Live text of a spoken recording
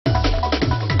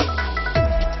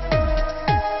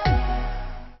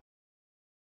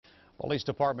Police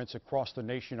departments across the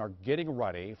nation are getting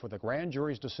ready for the grand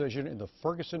jury's decision in the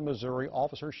Ferguson, Missouri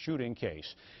officer shooting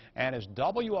case. And as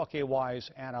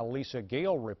WLKY's Annalisa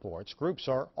Gale reports, groups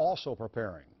are also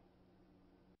preparing.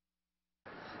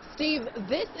 Steve,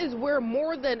 this is where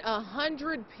more than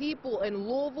 100 people in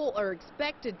Louisville are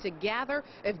expected to gather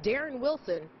if Darren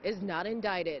Wilson is not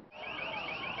indicted.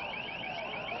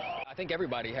 I think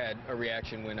everybody had a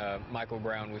reaction when Michael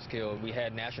Brown was killed. We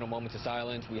had national moments of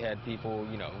silence. We had people,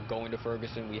 going to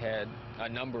Ferguson. We had a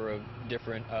number of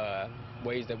different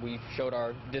ways that we showed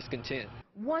our discontent.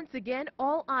 Once again,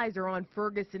 all eyes are on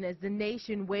Ferguson as the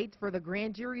nation waits for the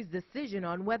grand jury's decision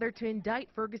on whether to indict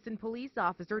Ferguson police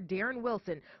officer Darren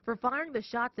Wilson for firing the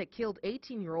shots that killed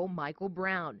 18-year-old Michael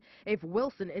Brown. If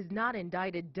Wilson is not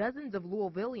indicted, dozens of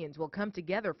Louisvillians will come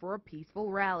together for a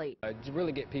peaceful rally. To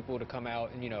really get people to come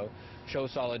out and, show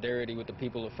solidarity with the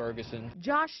people of Ferguson.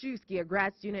 Josh Shusky, a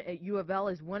grad student at U of L,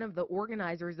 is one of the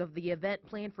organizers of the event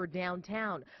planned for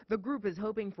downtown. The group is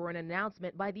hoping for an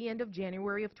announcement by the end of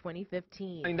January of 2015.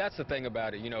 I mean, that's the thing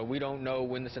about it. We don't know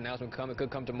when this announcement comes. It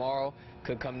could come tomorrow,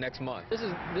 could come next month. This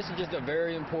is just a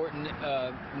very important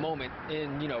moment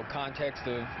in, context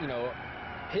of,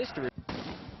 history.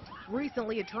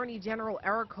 Recently, Attorney General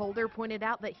Eric Holder pointed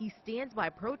out that he stands by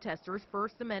protesters'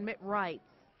 First Amendment rights,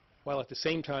 while at the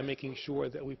same time making sure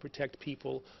that we protect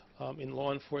people in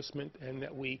law enforcement and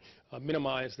that we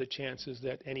minimize the chances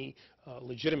that any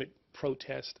legitimate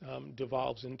protest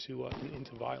devolves into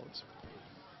violence.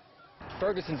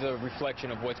 Ferguson's a reflection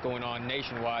of what's going on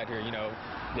nationwide here,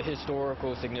 the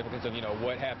historical significance of,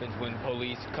 what happens when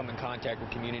police come in contact with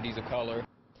communities of color.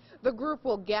 The group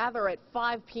will gather at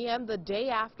 5 p.m. the day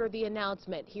after the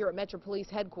announcement here at Metro Police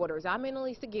Headquarters. I'm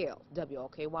Annalisa Gale,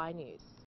 WLKY News.